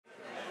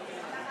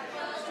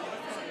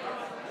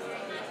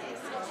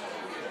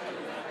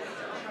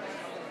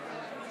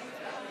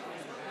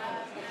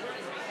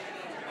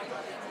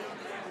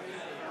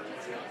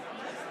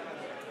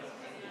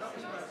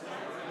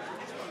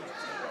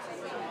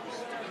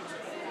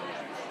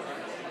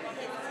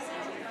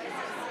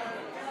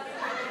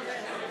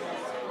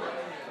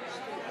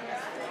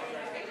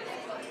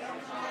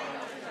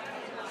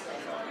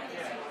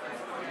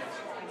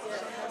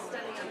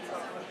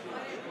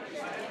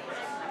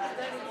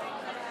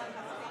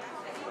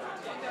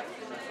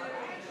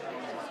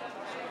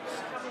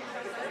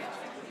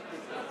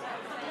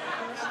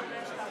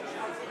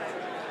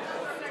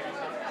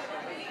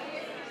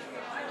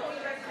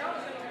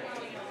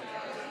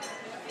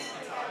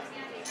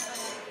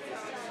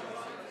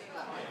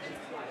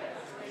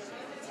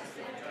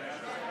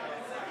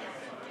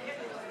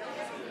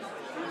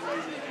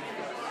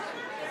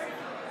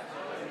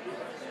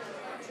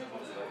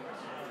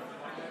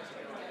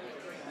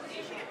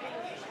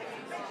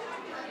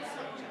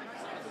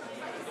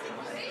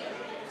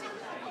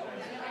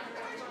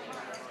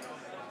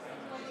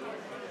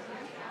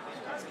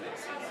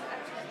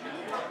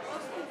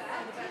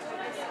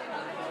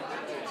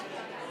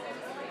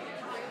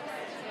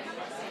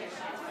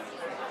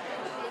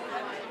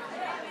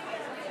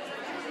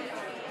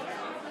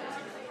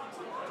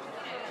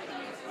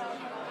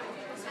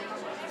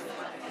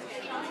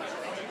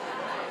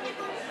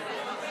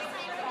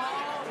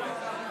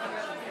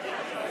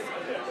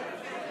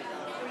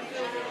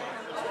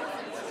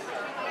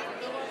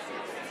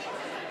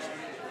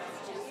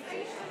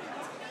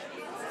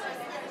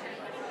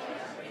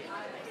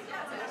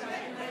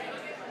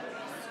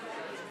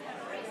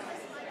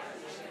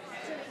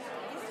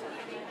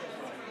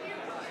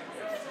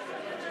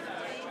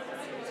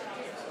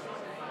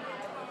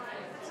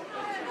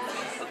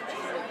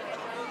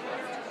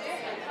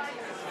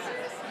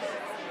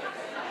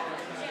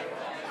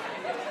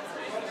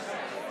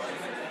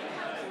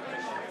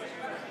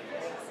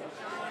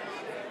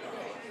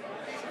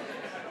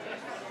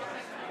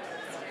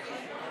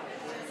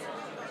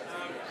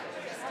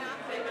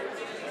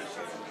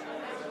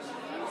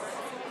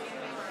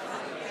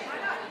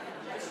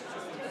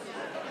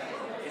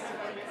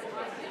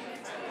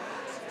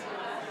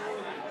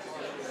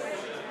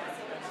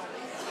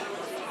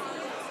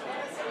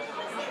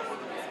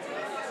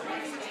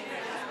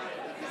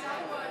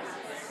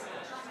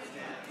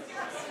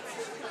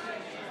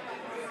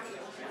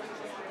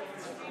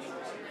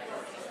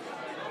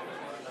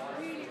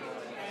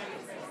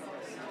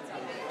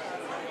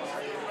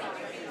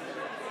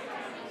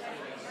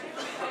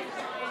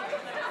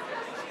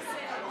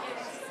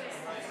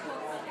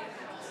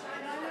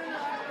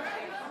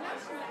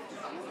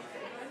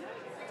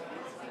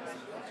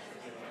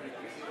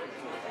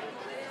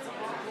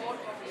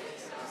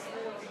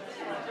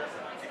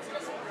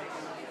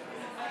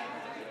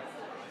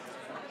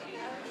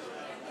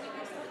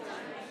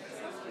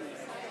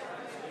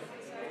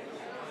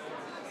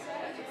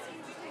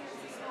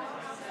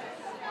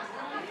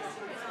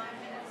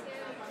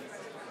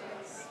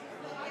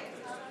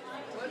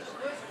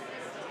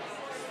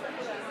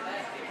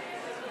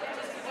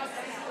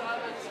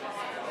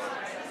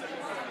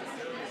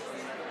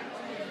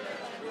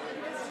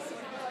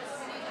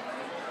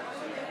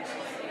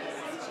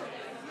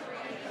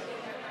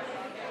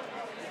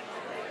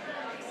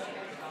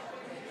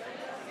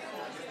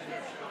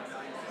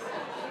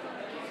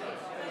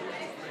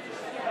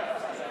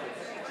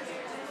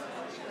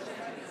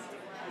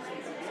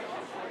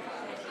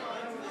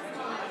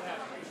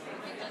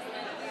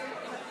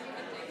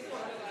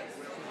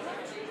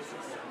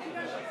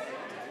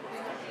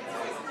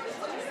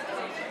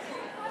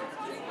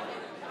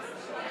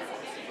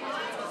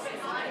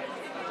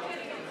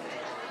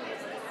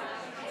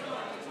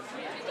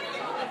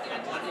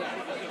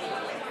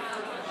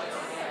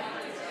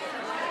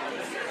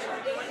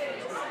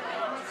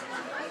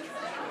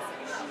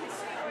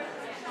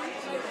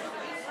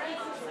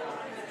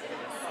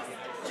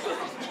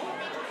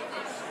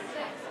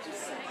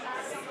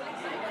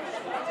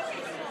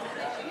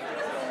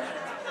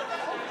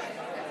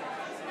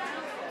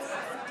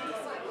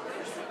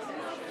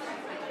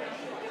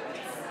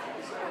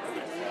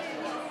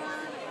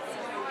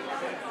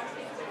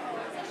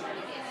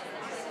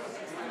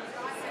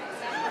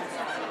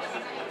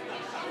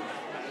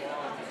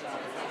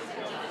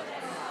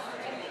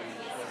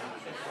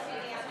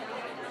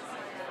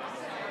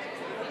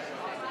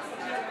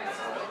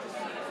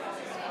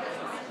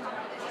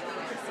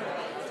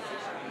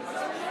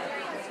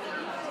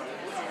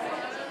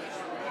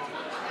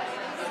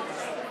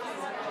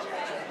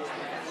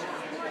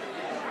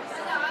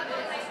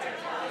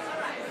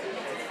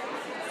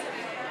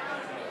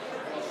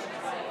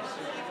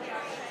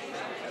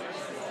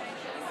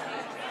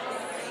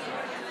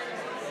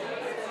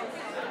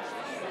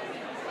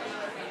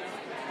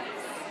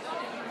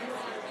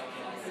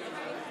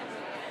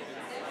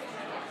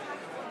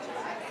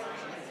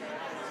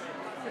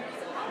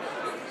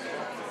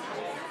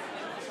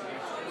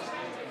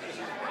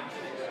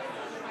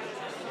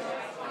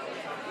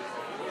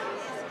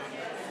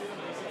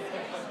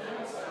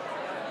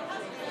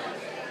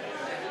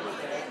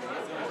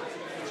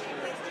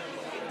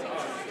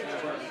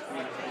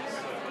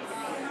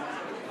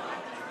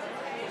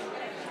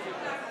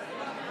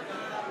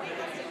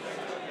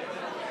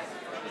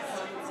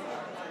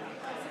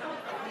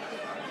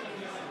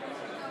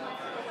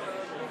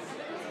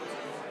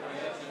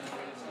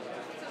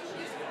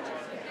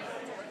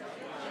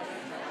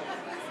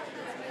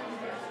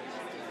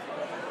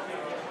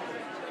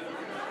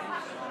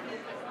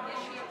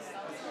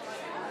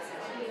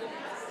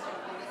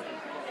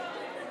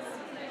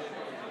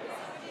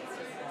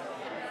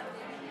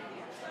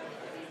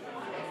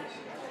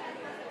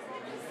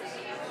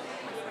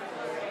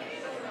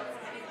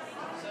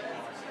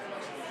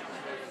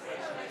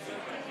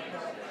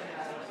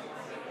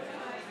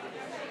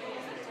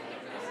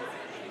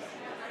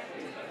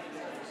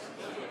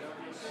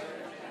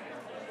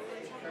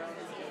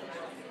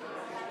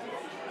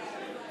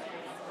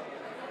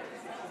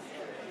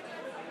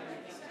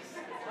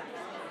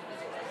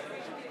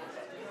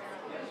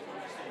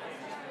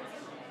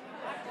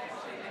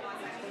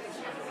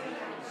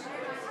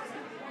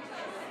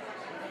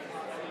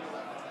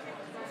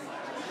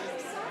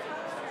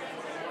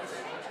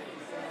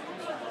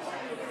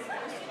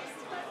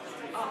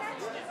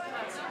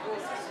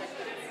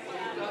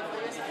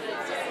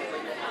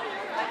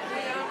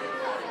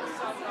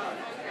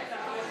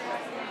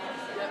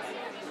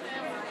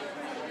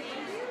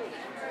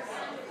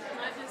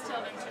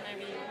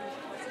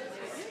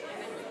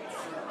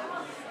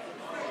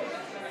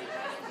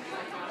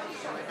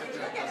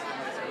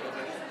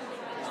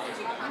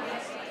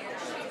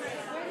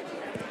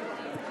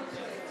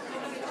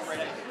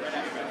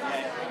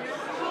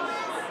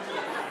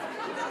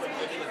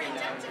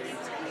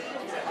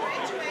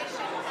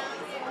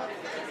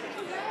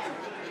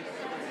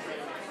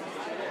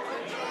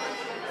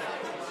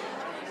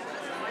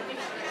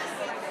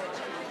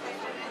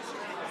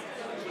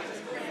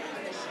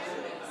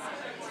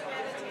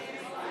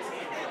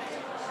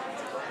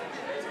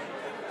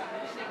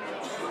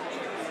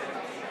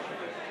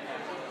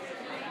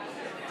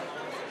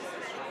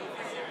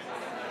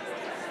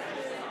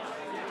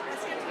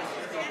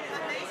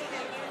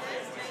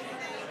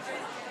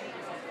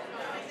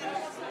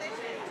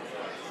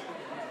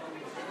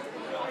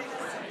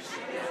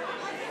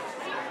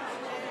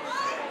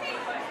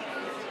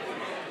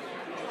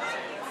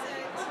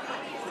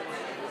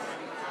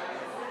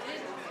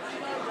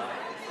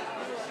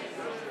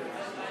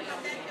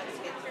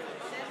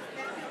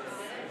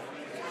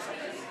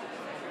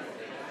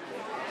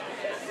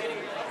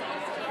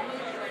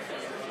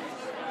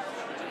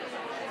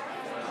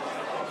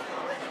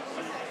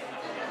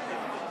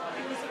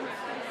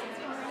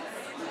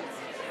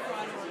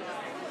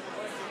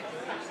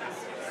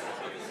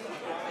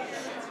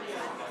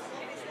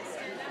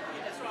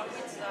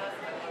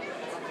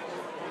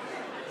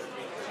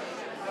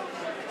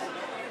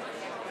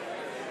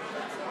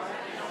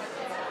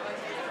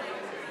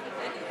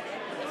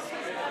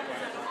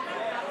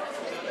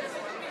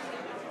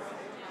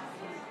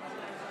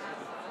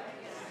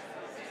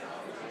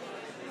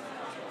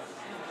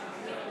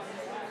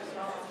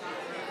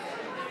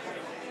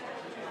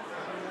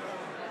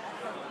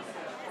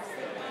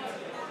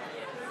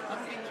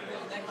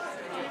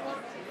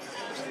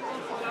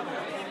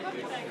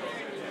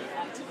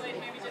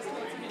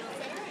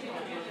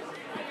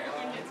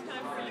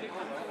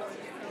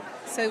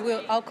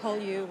So I'll call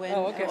you when...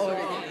 Oh, okay.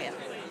 Yeah.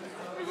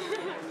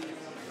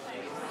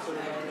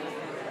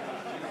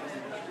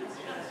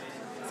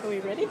 So are we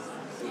ready?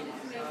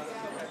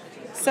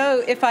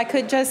 So if I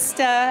could just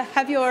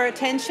have your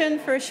attention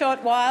for a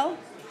short while.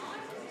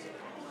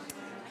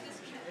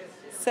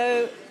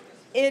 So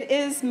it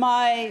is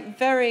my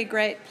very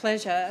great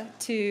pleasure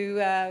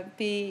to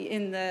be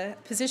in the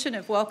position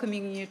of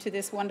welcoming you to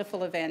this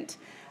wonderful event.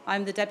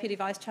 I'm the Deputy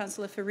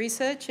Vice-Chancellor for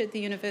Research at the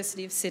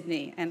University of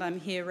Sydney, and I'm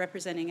here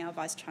representing our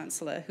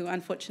Vice-Chancellor, who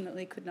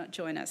unfortunately could not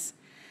join us.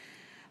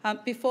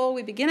 Before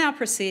we begin our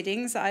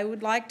proceedings, I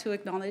would like to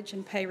acknowledge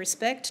and pay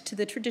respect to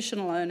the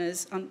traditional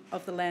owners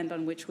of the land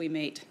on which we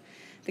meet,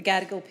 the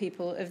Gadigal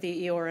people of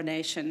the Eora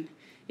Nation.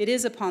 It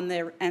is upon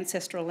their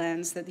ancestral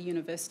lands that the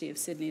University of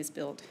Sydney is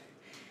built.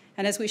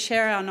 And as we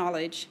share our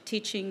knowledge,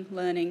 teaching,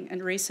 learning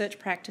and research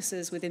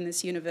practices within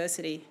this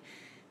university,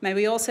 may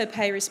we also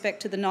pay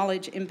respect to the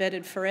knowledge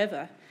embedded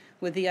forever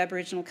with the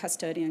Aboriginal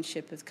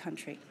custodianship of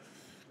country.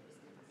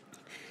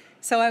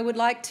 So I would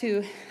like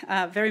to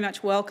very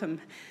much welcome,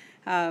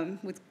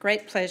 with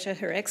great pleasure,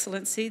 Her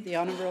Excellency, the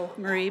Honourable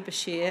Marie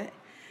Bashir,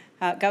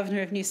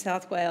 Governor of New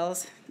South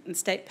Wales and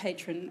State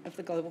Patron of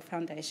the Global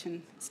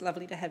Foundation. It's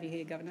lovely to have you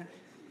here, Governor.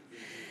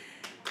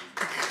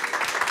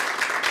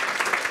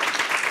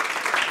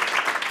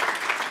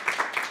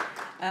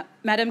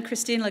 Madame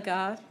Christine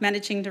Lagarde,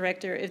 Managing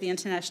Director of the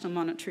International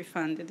Monetary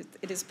Fund.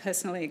 It is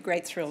personally a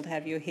great thrill to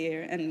have you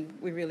here, and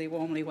we really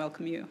warmly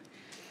welcome you.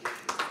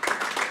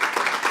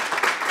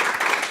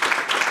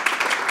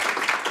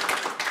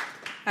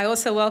 I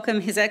also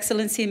welcome His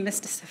Excellency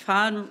Mr.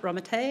 Stéphane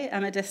Romete,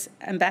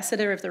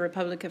 Ambassador of the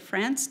Republic of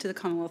France to the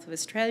Commonwealth of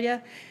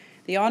Australia,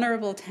 the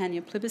Honourable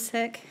Tanya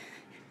Plibersek,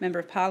 Member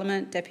of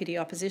Parliament, Deputy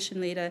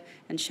Opposition Leader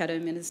and Shadow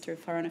Minister of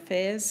Foreign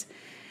Affairs,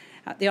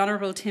 the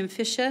Honourable Tim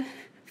Fischer,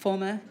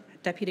 former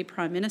Deputy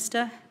Prime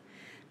Minister,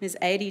 Ms.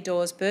 Adi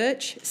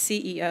Dawes-Birch,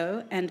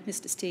 CEO, and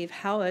Mr. Steve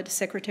Howard,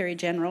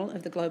 Secretary-General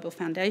of the Global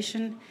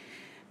Foundation,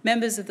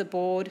 members of the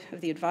Board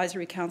of the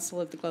Advisory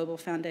Council of the Global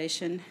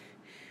Foundation,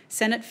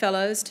 Senate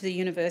Fellows to the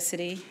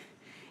University,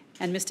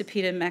 and Mr.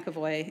 Peter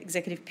McAvoy,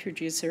 Executive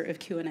Producer of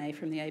Q&A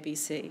from the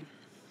ABC.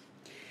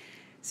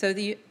 So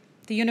the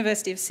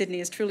University of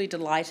Sydney is truly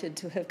delighted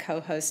to have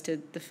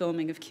co-hosted the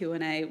filming of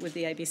Q&A with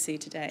the ABC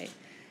today.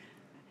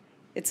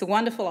 It's a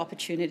wonderful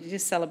opportunity to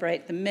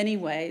celebrate the many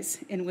ways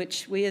in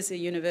which we as a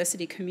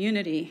university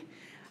community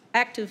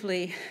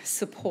actively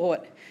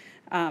support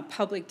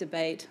public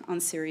debate on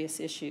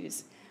serious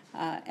issues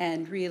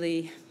and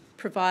really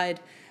provide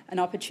an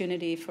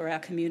opportunity for our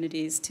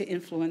communities to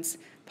influence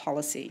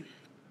policy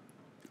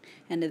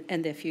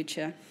and their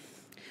future.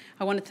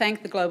 I want to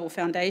thank the Global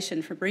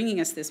Foundation for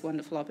bringing us this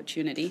wonderful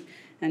opportunity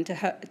and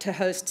to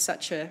host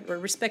such a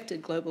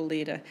respected global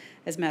leader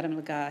as Mme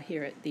Lagarde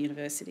here at the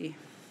university.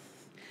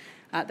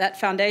 That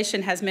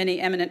foundation has many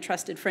eminent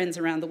trusted friends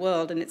around the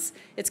world, and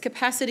its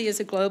capacity as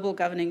a global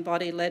governing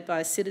body led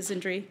by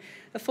citizenry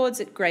affords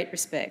it great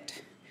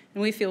respect.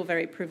 And we feel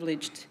very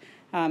privileged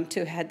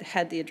to have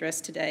had the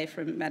address today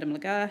from Mme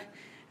Lagarde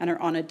and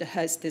are honoured to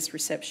host this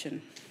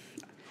reception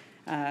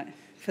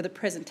for the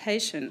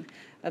presentation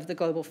of the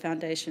Global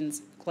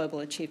Foundation's Global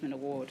Achievement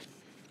Award.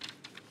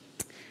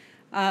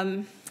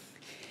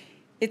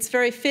 It's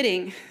very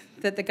fitting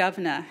that the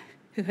Governor,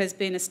 who has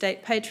been a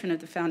state patron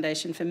of the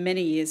Foundation for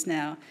many years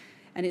now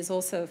and is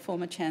also a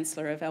former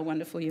Chancellor of our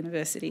wonderful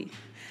university,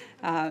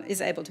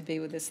 is able to be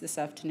with us this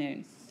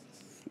afternoon.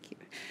 Thank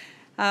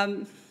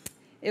you.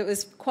 It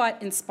was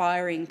quite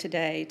inspiring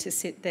today to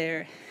sit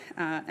there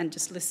and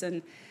just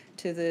listen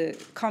to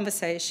the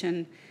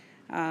conversation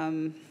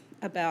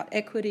about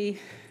equity,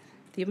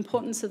 the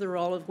importance of the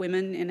role of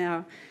women in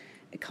our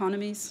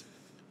economies.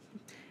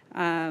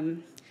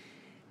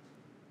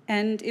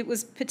 And it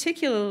was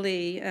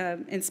particularly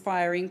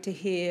inspiring to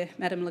hear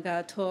Mme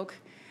Lagarde talk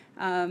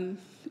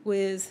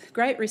with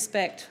great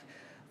respect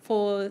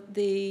for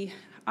the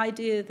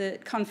idea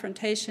that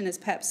confrontation is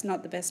perhaps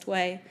not the best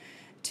way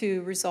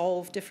to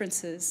resolve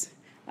differences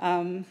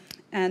and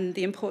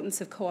the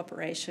importance of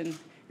cooperation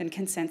and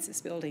consensus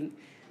building.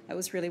 That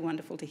was really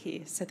wonderful to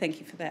hear, so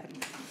thank you for that.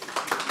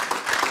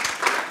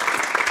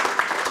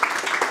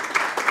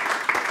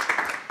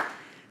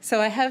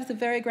 So I have the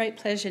very great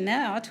pleasure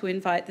now to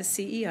invite the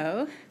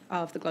CEO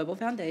of the Global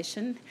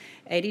Foundation,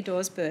 Adi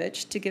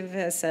Dawes-Birch, to give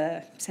us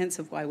a sense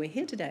of why we're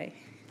here today.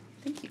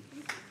 Thank you.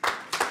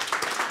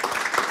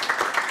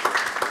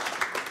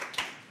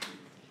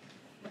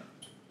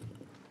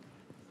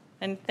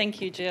 And thank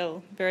you,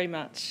 Jill, very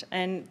much.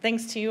 And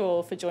thanks to you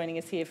all for joining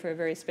us here for a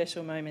very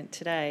special moment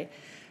today.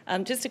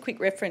 Just a quick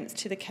reference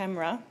to the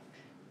camera.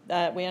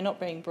 We are not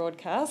being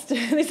broadcast.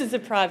 This is a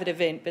private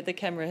event, but the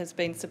camera has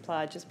been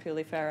supplied just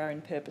purely for our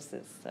own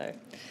purposes. So,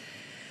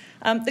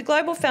 the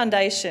Global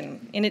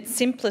Foundation, in its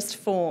simplest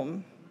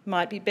form,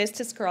 might be best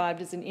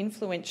described as an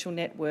influential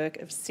network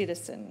of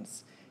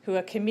citizens who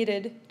are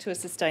committed to a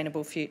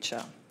sustainable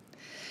future.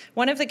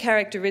 One of the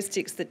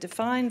characteristics that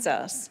defines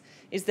us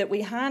is that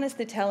we harness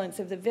the talents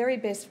of the very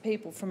best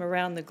people from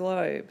around the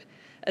globe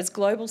as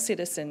global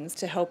citizens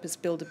to help us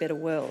build a better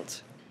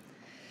world.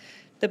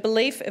 The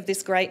belief of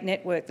this great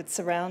network that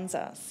surrounds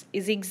us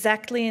is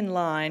exactly in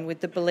line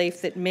with the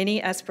belief that many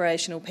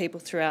aspirational people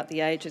throughout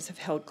the ages have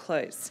held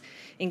close,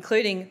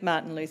 including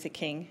Martin Luther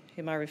King,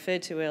 whom I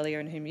referred to earlier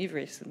and whom you've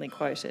recently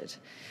quoted,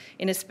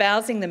 in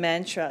espousing the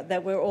mantra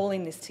that we're all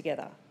in this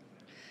together,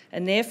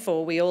 and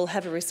therefore we all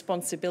have a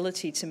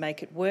responsibility to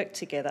make it work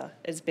together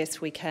as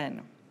best we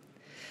can.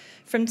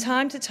 From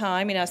time to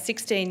time in our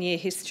 16-year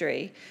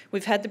history,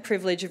 we've had the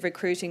privilege of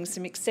recruiting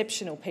some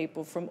exceptional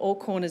people from all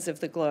corners of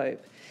the globe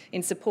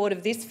in support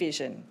of this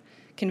vision,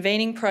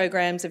 convening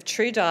programs of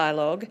true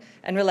dialogue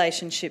and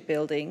relationship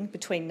building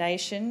between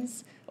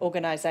nations,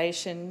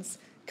 organisations,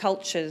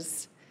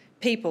 cultures,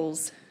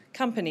 peoples,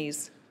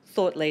 companies,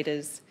 thought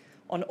leaders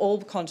on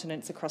all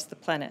continents across the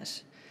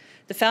planet.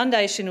 The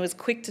Foundation was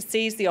quick to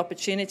seize the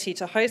opportunity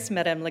to host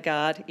Mme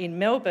Lagarde in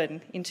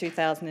Melbourne in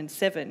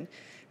 2007,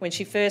 when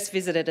she first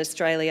visited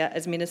Australia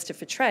as Minister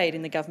for Trade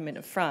in the government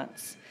of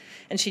France.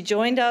 And she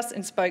joined us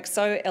and spoke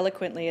so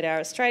eloquently at our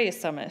Australia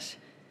Summit.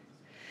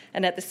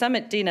 And at the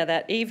summit dinner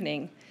that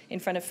evening, in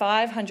front of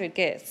 500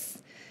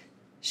 guests,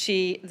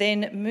 she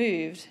then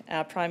moved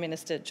our Prime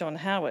Minister, John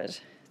Howard,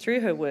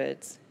 through her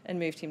words and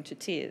moved him to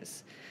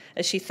tears,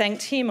 as she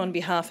thanked him on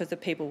behalf of the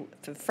people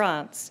of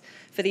France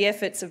for the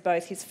efforts of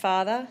both his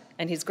father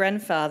and his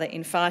grandfather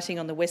in fighting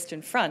on the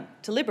Western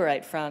Front to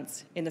liberate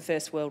France in the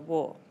First World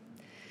War.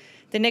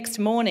 The next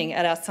morning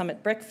at our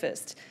summit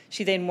breakfast,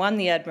 she then won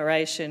the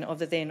admiration of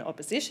the then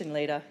opposition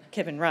leader,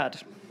 Kevin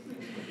Rudd.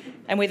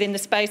 And within the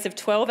space of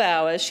 12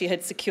 hours, she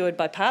had secured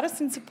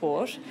bipartisan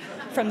support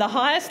from the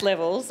highest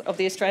levels of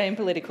the Australian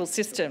political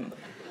system,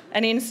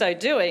 and in so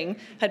doing,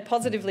 had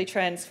positively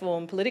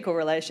transformed political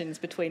relations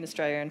between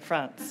Australia and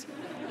France.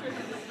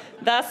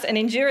 Thus, an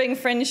enduring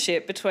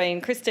friendship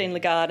between Christine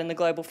Lagarde and the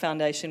Global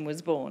Foundation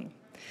was born,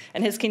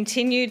 and has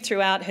continued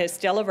throughout her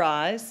stellar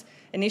rise,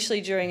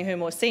 initially during her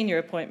more senior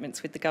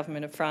appointments with the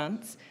Government of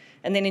France,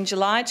 and then in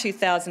July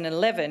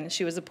 2011,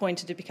 she was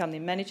appointed to become the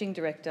Managing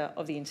Director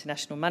of the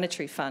International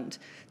Monetary Fund,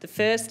 the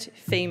first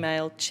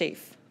female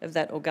chief of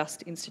that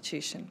august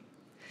institution.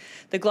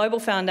 The Global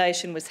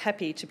Foundation was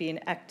happy to be an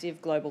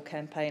active global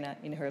campaigner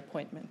in her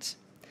appointment.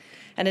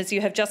 And as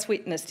you have just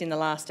witnessed in the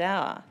last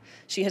hour,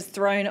 she has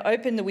thrown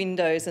open the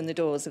windows and the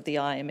doors of the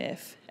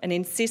IMF and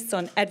insists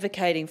on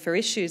advocating for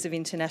issues of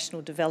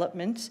international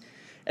development,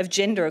 of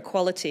gender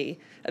equality,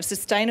 of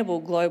sustainable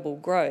global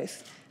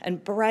growth,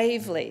 and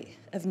bravely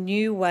of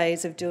new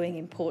ways of doing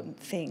important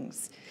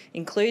things,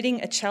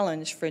 including a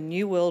challenge for a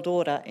new world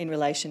order in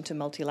relation to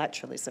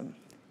multilateralism.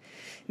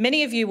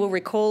 Many of you will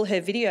recall her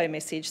video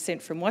message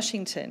sent from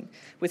Washington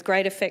with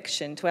great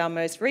affection to our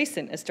most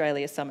recent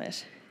Australia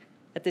Summit,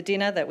 at the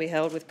dinner that we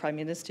held with Prime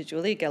Minister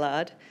Julia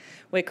Gillard,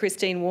 where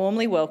Christine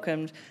warmly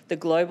welcomed the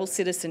global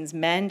citizens'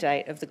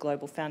 mandate of the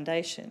Global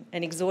Foundation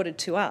and exhorted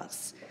to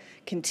us,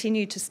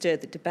 continue to stir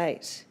the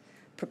debate,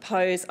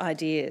 propose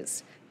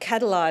ideas,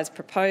 catalyse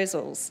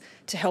proposals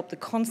to help the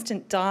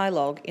constant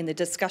dialogue in the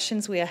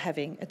discussions we are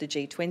having at the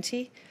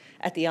G20,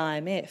 at the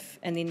IMF,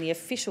 and in the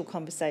official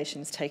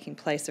conversations taking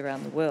place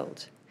around the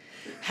world.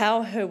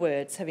 How her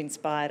words have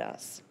inspired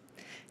us.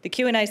 The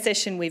Q&A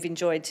session we've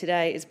enjoyed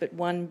today is but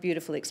one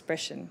beautiful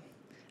expression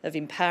of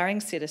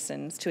empowering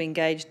citizens to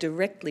engage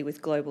directly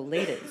with global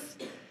leaders,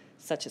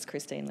 such as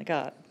Christine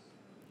Lagarde.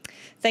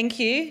 Thank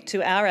you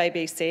to our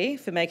ABC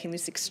for making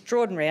this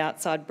extraordinary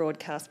outside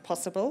broadcast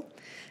possible,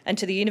 and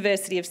to the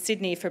University of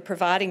Sydney for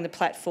providing the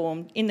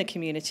platform in the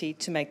community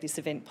to make this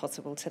event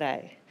possible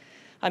today.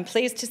 I'm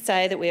pleased to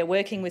say that we are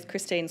working with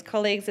Christine's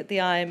colleagues at the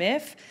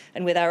IMF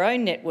and with our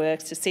own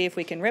networks to see if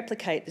we can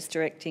replicate this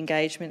direct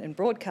engagement and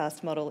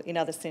broadcast model in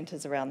other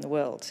centres around the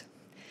world.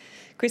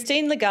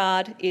 Christine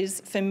Lagarde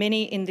is, for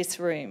many in this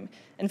room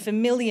and for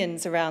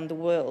millions around the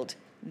world,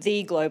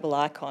 the global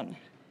icon,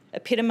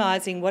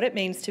 epitomising what it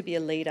means to be a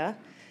leader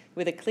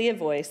with a clear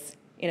voice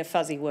in a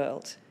fuzzy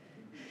world.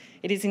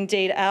 It is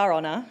indeed our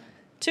honour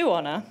to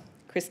honour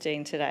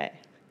Christine today,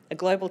 a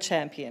global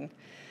champion.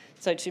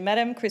 So to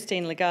Madame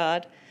Christine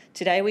Lagarde,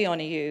 today we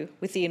honour you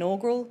with the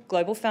inaugural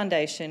Global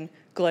Foundation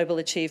Global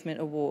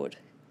Achievement Award,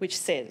 which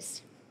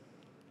says,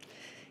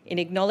 in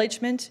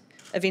acknowledgement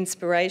of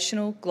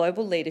inspirational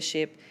global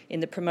leadership in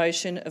the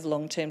promotion of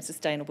long-term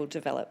sustainable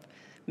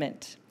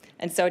development.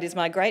 And so it is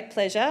my great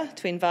pleasure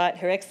to invite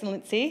Her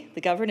Excellency,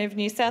 the Governor of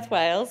New South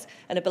Wales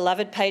and a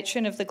beloved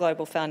patron of the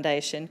Global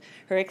Foundation,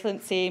 Her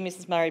Excellency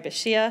Mrs Murray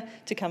Bashir,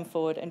 to come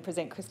forward and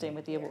present Christine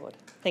with the award.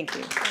 Thank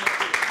you.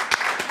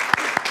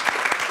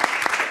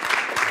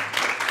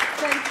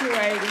 Thank you,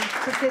 Adi.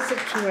 Professor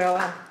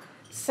Cruella.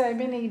 So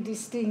many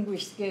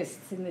distinguished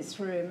guests in this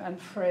room and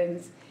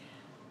friends.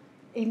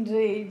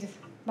 Indeed,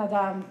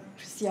 Madame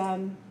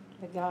Christine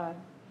Lagarde.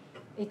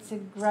 It's a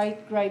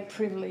great, great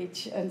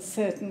privilege, and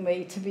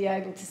certainly to be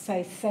able to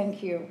say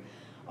thank you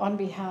on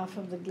behalf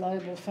of the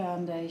Global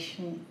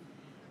Foundation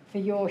for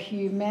your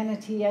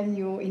humanity and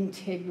your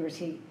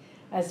integrity,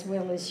 as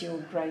well as your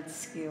great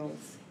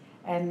skills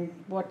and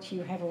what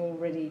you have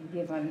already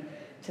given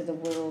to the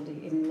world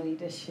in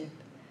leadership.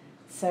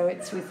 So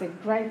it's with a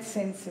great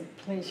sense of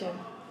pleasure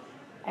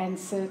And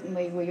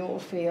certainly we all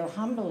feel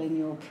humble in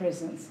your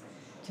presence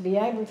to be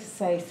able to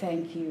say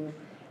thank you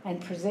and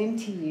present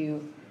to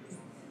you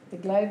the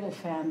Global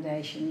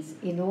Foundation's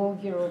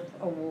inaugural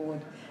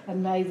award.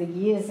 And may the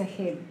years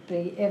ahead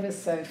be ever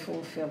so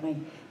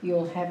fulfilling.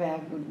 You'll have our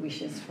good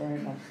wishes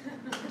forever.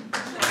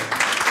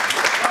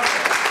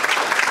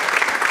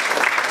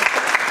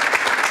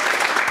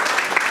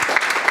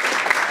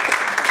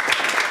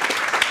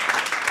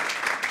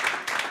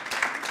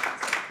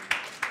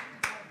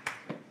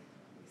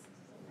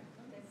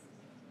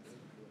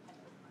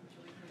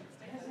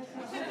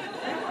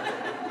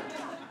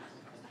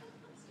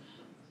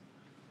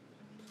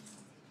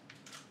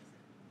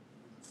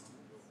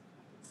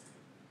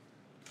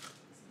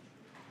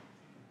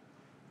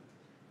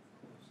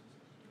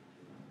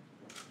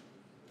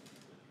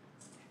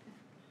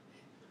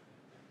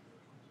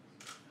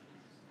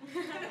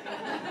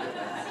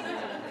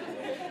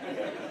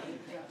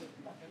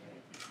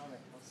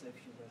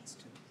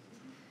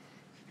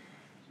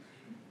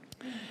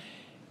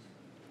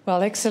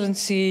 Well,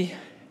 Excellency,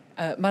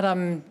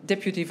 Madame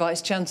Deputy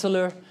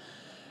Vice-Chancellor,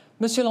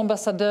 Monsieur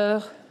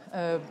l'Ambassadeur,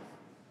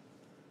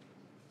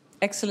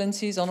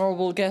 Excellencies,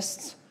 honourable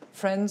guests,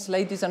 friends,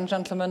 ladies and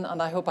gentlemen,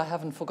 and I hope I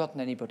haven't forgotten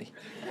anybody.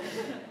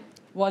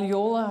 While you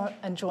all are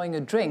enjoying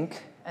a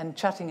drink and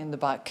chatting in the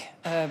back,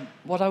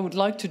 what I would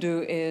like to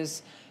do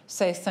is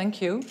say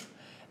thank you,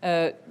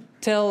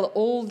 tell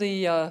all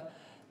the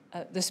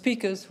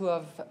speakers who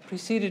have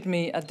preceded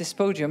me at this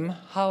podium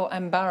how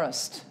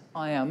embarrassed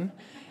I am.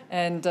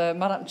 And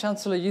Madam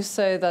Chancellor, you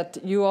say that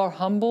you are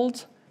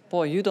humbled.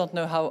 Boy, you don't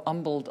know how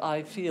humbled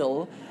I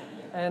feel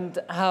and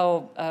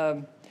how,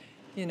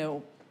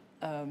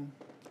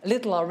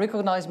 little I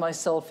recognize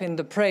myself in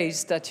the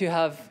praise that you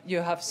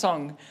have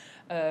sung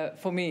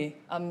for me.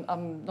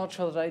 I'm not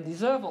sure that I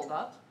deserve all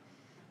that,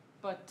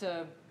 but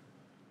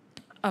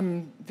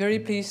I'm very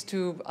pleased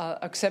to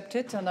accept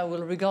it, and I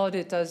will regard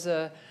it as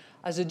a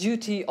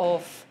duty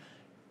of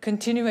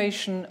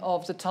continuation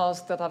of the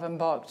task that I've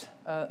embarked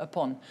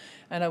upon.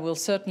 And I will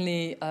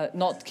certainly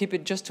not keep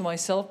it just to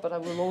myself, but I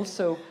will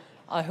also,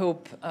 I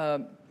hope,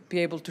 be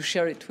able to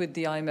share it with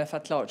the IMF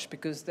at large,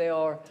 because they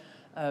are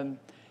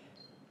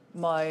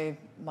my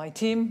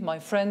team, my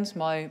friends,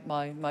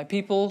 my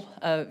people,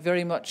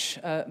 very much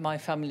my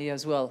family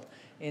as well,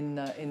 in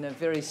a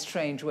very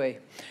strange way.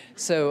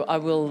 So I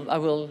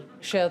will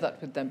share that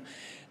with them.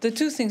 The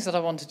two things that I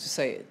wanted to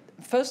say.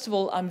 First of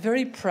all, I'm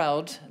very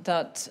proud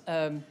that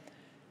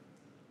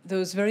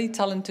those very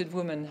talented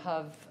women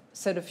have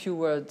said a few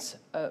words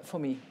for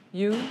me.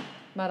 You,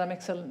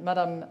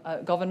 Madam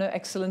Governor,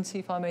 Excellency,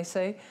 if I may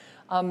say,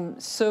 I'm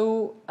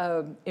so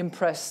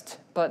impressed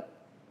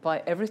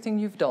by everything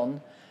you've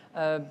done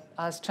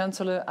as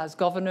Chancellor, as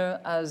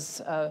Governor, as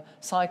a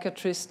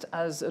psychiatrist,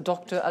 as a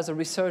doctor, as a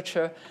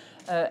researcher,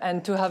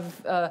 and to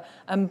have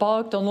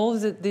embarked on all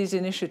these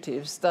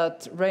initiatives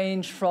that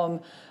range from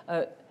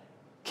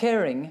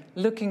caring,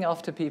 looking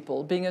after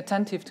people, being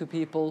attentive to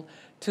people,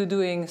 to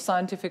doing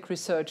scientific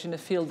research in a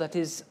field that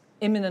is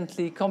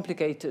eminently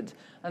complicated,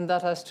 and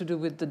that has to do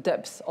with the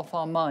depth of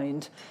our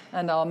mind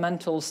and our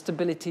mental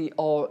stability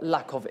or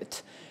lack of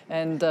it.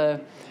 And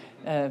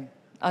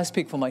I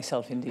speak for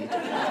myself, indeed.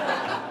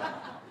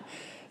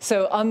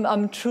 So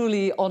I'm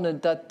truly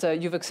honored that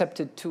you've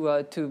accepted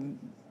to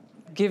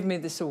give me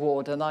this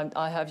award, and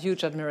I have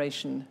huge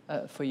admiration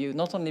for you,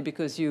 not only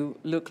because you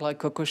look like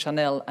Coco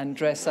Chanel and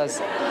dress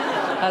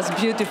as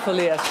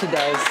beautifully as she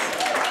does.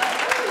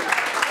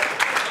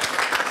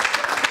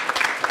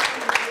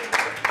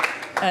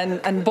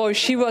 And boy,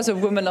 she was a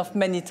woman of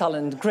many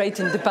talent, great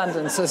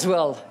independence as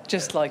well,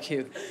 just like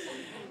you.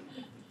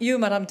 You,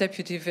 Madam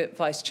Deputy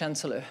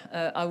Vice-Chancellor,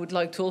 I would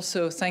like to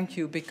also thank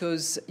you,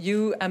 because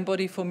you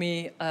embody for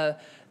me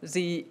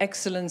the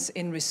excellence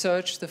in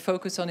research, the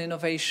focus on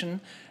innovation,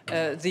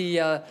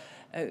 the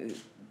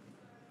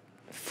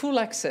full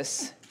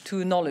access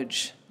to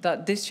knowledge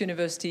that this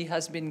university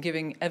has been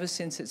giving ever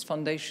since its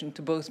foundation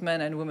to both men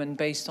and women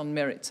based on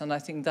merits. And I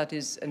think that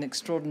is an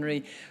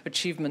extraordinary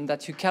achievement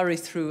that you carry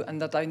through,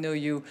 and that I know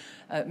you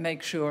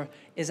make sure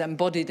is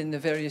embodied in the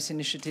various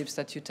initiatives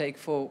that you take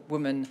for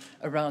women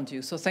around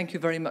you. So thank you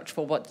very much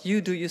for what you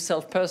do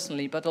yourself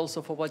personally, but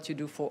also for what you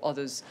do for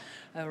others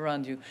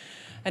around you.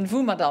 And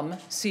vous, Madame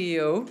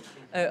CEO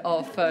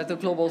of the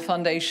Global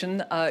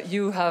Foundation,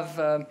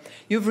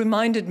 you've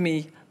reminded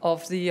me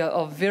of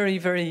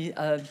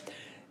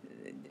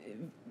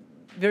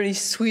very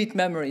sweet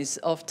memories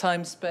of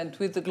time spent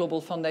with the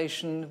Global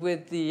Foundation,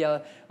 with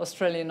the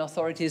Australian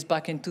authorities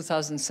back in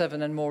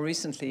 2007 and more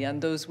recently.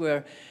 And those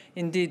were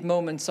indeed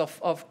moments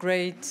of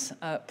great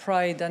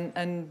pride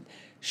and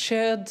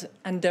shared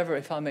endeavor,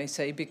 if I may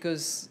say,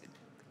 because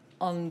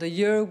on the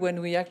year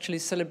when we actually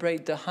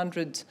celebrate the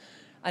 100th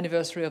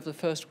anniversary of the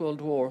First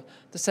World War,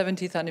 the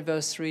 70th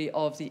anniversary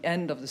of the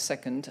end of the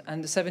Second,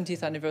 and the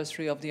 70th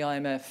anniversary of the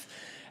IMF,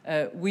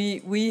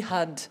 we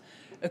had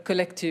a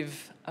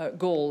collective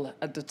goal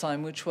at the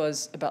time, which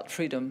was about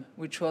freedom,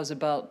 which was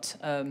about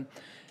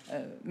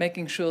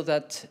making sure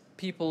that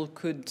people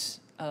could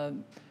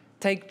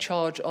take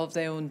charge of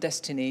their own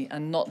destiny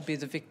and not be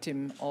the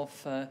victim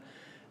of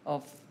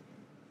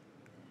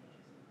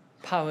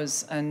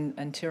powers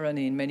and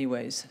tyranny in many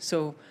ways.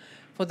 So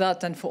for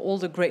that and for all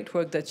the great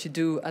work that you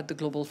do at the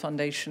Global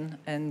Foundation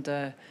and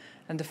the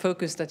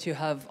focus that you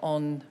have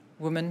on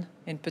women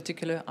in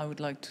particular, I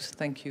would like to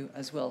thank you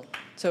as well.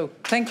 So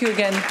thank you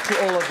again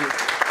to all of you.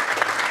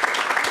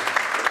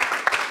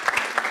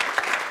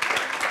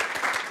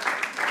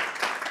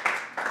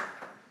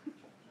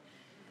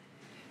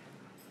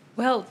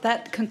 Well,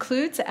 that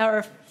concludes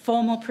our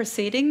formal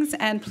proceedings,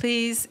 and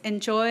please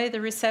enjoy the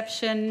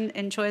reception,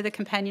 enjoy the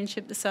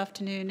companionship this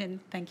afternoon, and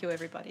thank you,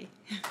 everybody.